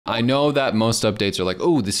I know that most updates are like,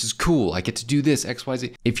 oh, this is cool. I get to do this, X, Y,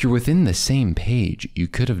 Z. If you're within the same page, you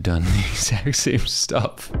could have done the exact same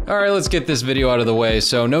stuff. All right, let's get this video out of the way.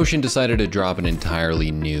 So Notion decided to drop an entirely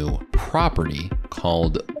new property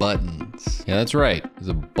called buttons. Yeah, that's right. There's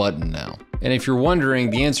a button now. And if you're wondering,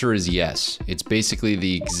 the answer is yes. It's basically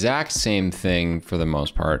the exact same thing for the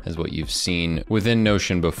most part as what you've seen within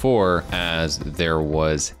Notion before, as there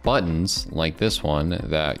was buttons like this one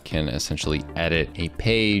that can essentially edit a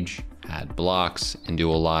page, add blocks, and do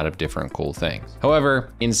a lot of different cool things.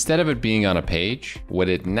 However, instead of it being on a page, what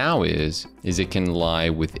it now is it can lie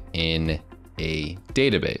within a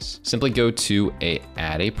database. Simply go to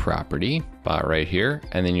add a property bot right here,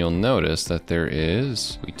 and then you'll notice that there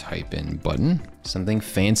is, we type in button, something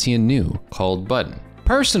fancy and new called button.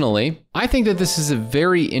 Personally, I think that this is a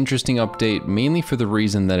very interesting update, mainly for the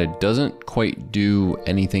reason that it doesn't quite do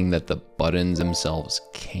anything that the buttons themselves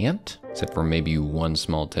can't, except for maybe one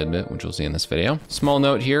small tidbit, which we'll see in this video. Small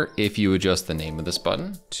note here, if you adjust the name of this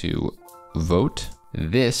button to vote,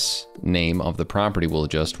 this name of the property will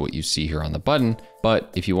adjust what you see here on the button. But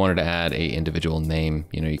if you wanted to add a individual name,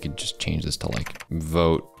 you could just change this to like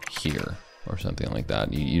vote here or something like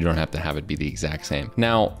that. You don't have to have it be the exact same.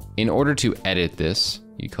 Now, in order to edit this,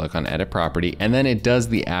 you click on edit property, and then it does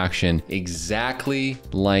the action exactly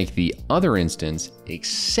like the other instance,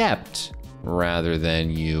 except rather than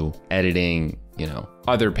you editing,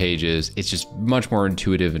 other pages, it's just much more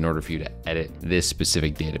intuitive in order for you to edit this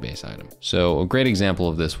specific database item. So a great example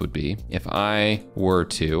of this would be if I were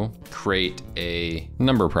to create a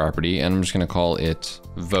number property, and I'm just gonna call it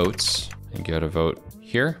votes, and go to vote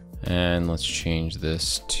here. And let's change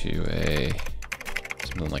this to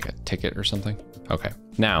something like a ticket or something. Okay,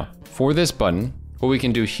 now for this button, what we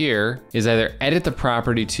can do here is either edit the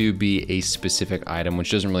property to be a specific item,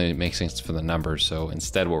 which doesn't really make sense for the numbers. So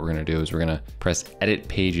instead what we're gonna do is we're gonna press edit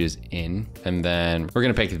pages in, and then we're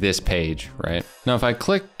gonna pick this page, right? Now, if I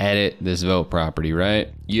click edit this vote property,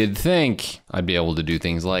 right? You'd think I'd be able to do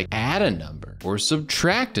things like add a number or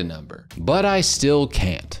subtract a number, but I still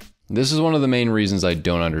can't. This is one of the main reasons I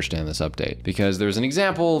don't understand this update, because there's an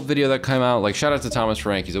example video that came out, like shout out to Thomas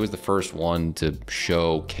Frank. He's always the first one to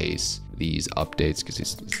showcase these updates because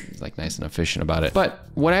he's like nice and efficient about it. But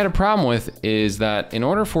what I had a problem with is that in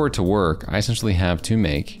order for it to work, I essentially have to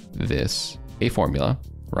make this a formula,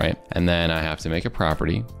 right? And then I have to make a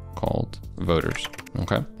property called voters,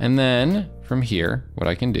 okay? And then from here, what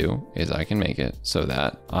I can do is I can make it so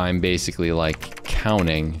that I'm basically like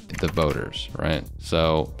counting the voters, right?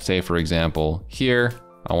 So say for example, here,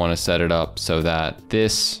 I want to set it up so that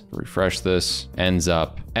this, refresh this, ends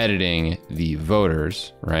up editing the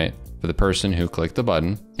voters, right? For the person who clicked the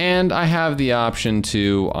button. And I have the option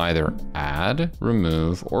to either add,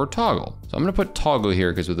 remove, or toggle. So I'm gonna put toggle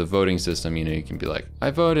here because with the voting system, you can be like, I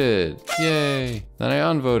voted, yay. Then I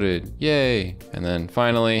unvoted, yay. And then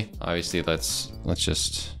finally, obviously let's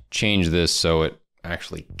just change this so it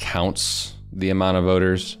actually counts the amount of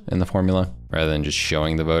voters in the formula rather than just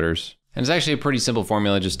showing the voters. And it's actually a pretty simple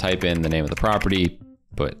formula. Just type in the name of the property,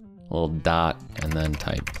 put a little dot, and then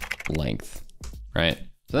type length, right?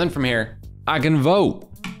 So then from here, I can vote.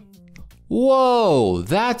 Whoa,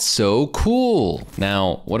 that's so cool.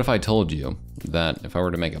 Now, what if I told you that if I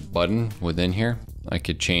were to make a button within here, I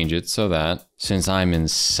could change it so that since I'm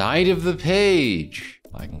inside of the page,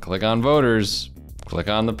 I can click on voters, click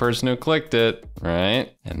on the person who clicked it, right?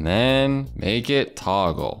 And then make it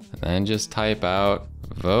toggle, and then just type out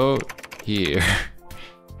vote here,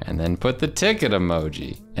 and then put the ticket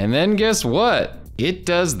emoji. And then guess what? It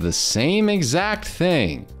does the same exact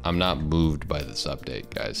thing. I'm not moved by this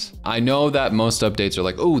update, guys. I know that most updates are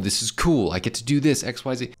like, oh, this is cool. I get to do this, X,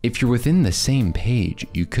 Y, Z. If you're within the same page,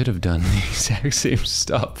 you could have done the exact same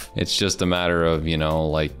stuff. It's just a matter of,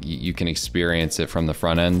 like you can experience it from the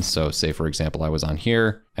front end. So say for example, I was on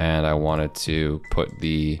here and I wanted to put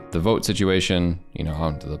the vote situation,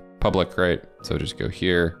 onto the public, right? So just go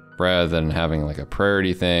here. Rather than having like a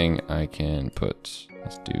priority thing, I can put,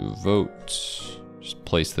 let's do vote. Just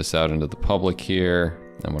place this out into the public here.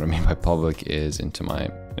 And what I mean by public is into my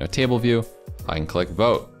table view. I can click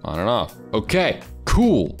vote on and off. Okay,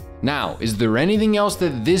 cool. Now, is there anything else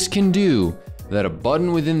that this can do that a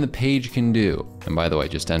button within the page can do? And by the way,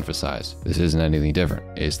 just to emphasize, this isn't anything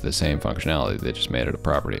different. It's the same functionality. They just made it a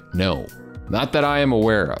property. No, not that I am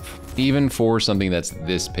aware of. Even for something that's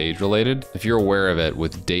this page related, if you're aware of it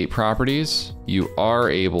with date properties, you are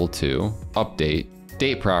able to update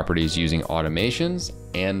date properties using automations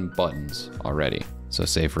and buttons already. So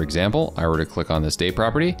say for example, I were to click on this date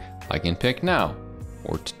property, I can pick now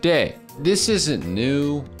or today. This isn't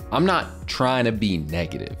new, I'm not trying to be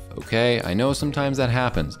negative, okay? I know sometimes that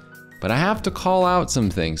happens, but I have to call out some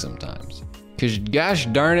things sometimes. Because gosh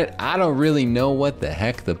darn it, I don't really know what the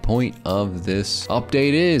heck the point of this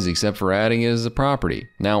update is, except for adding it as a property.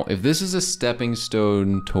 Now, if this is a stepping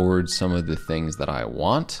stone towards some of the things that I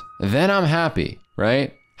want, then I'm happy,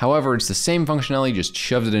 right? However, it's the same functionality, just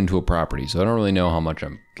shoved it into a property, so I don't really know how much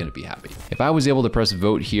I'm gonna be happy. If I was able to press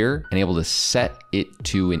vote here and able to set it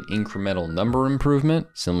to an incremental number improvement,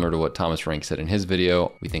 similar to what Thomas Frank said in his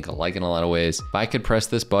video, we think alike in a lot of ways. If I could press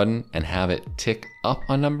this button and have it tick up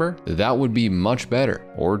a number, that would be much better.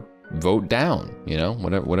 Or vote down, you know,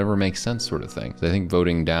 whatever makes sense sort of thing. So I think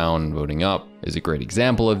voting down, voting up is a great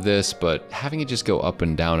example of this, but having it just go up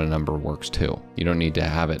and down a number works too. You don't need to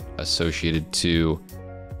have it associated to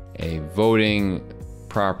a voting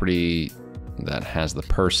property that has the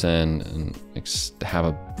person and have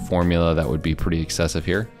a formula that would be pretty excessive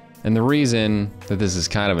here. And the reason that this is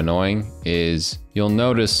kind of annoying is you'll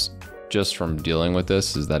notice just from dealing with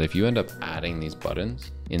this is that if you end up adding these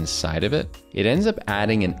buttons inside of it, it ends up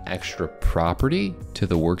adding an extra property to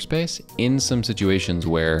the workspace in some situations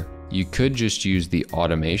where you could just use the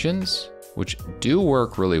automations, which do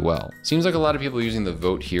work really well. Seems like a lot of people are using the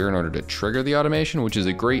vote here in order to trigger the automation, which is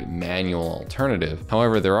a great manual alternative.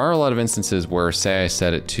 However, there are a lot of instances where, say I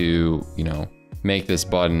set it to, you know, make this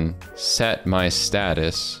button set my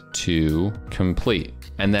status to complete.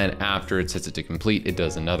 And then after it sets it to complete, it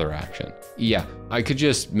does another action. Yeah, I could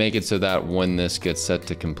just make it so that when this gets set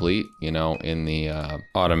to complete, you know, in the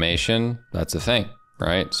automation, that's a thing.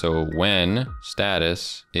 Right? So when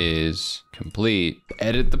status is complete,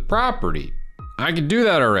 edit the property. I could do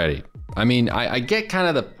that already. I mean, I get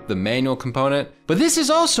kind of the manual component, but this is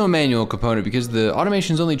also a manual component because the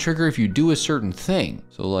automations only trigger if you do a certain thing.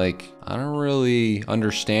 So like, I don't really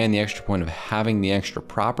understand the extra point of having the extra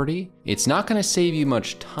property. It's not gonna save you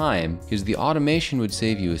much time because the automation would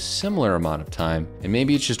save you a similar amount of time. And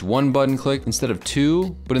maybe it's just one button click instead of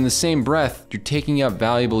two, but in the same breath, you're taking up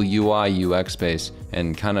valuable UI, UX space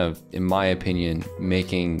and kind of, in my opinion,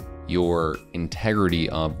 making your integrity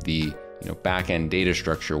of the back-end data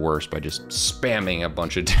structure worse by just spamming a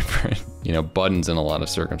bunch of different, buttons in a lot of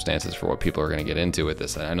circumstances for what people are gonna get into with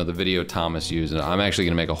this. I know the video Thomas used, and I'm actually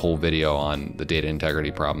gonna make a whole video on the data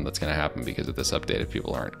integrity problem that's gonna happen because of this update if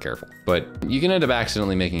people aren't careful. But you can end up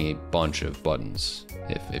accidentally making a bunch of buttons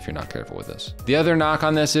if you're not careful with this. The other knock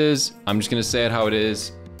on this is, I'm just gonna say it how it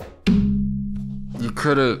is. You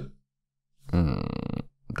could've,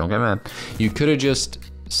 don't get mad. You could've just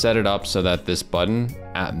set it up so that this button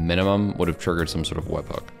at minimum would have triggered some sort of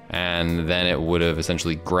webhook. And then it would have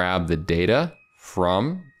essentially grabbed the data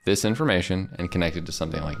from this information and connected to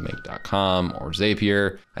something like make.com or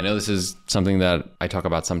Zapier. I know this is something that I talk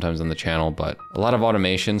about sometimes on the channel, but a lot of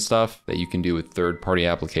automation stuff that you can do with third-party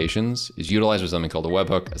applications is utilized with something called a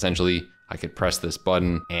webhook. Essentially, I could press this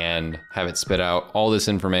button and have it spit out all this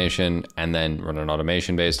information and then run an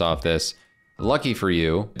automation based off this. Lucky for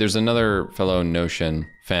you, there's another fellow Notion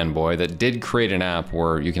fanboy that did create an app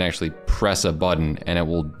where you can actually press a button and it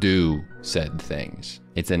will do said things.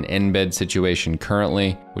 It's an embed situation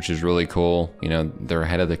currently, which is really cool. They're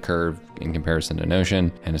ahead of the curve in comparison to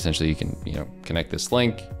Notion. And essentially you can, connect this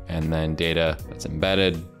link and then data that's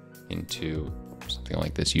embedded into something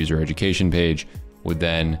like this user education page would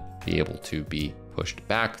then be able to be pushed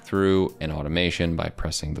back through an automation by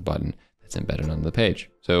pressing the button that's embedded on the page.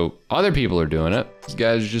 So other people are doing it. This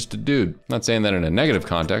guy's just a dude. I'm not saying that in a negative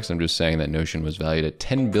context. I'm just saying that Notion was valued at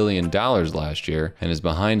 $10 billion last year and is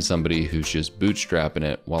behind somebody who's just bootstrapping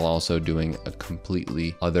it while also doing a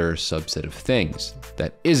completely other subset of things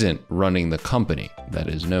that isn't running the company that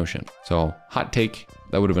is Notion. So hot take,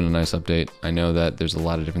 that would have been a nice update. I know that there's a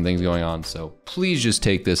lot of different things going on, so please just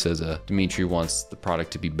take this as a Dimitri wants the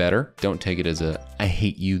product to be better. Don't take it as a, I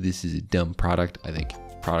hate you, this is a dumb product. I think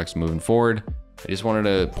products moving forward. I just wanted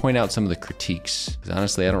to point out some of the critiques, because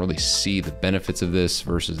honestly, I don't really see the benefits of this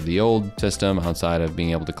versus the old system outside of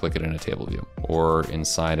being able to click it in a table view or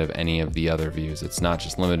inside of any of the other views. It's not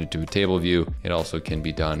just limited to a table view. It also can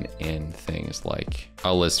be done in things like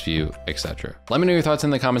a list view, etc. Let me know your thoughts in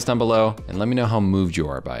the comments down below and let me know how moved you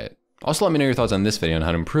are by it. Also, let me know your thoughts on this video on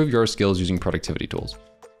how to improve your skills using productivity tools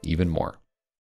even more.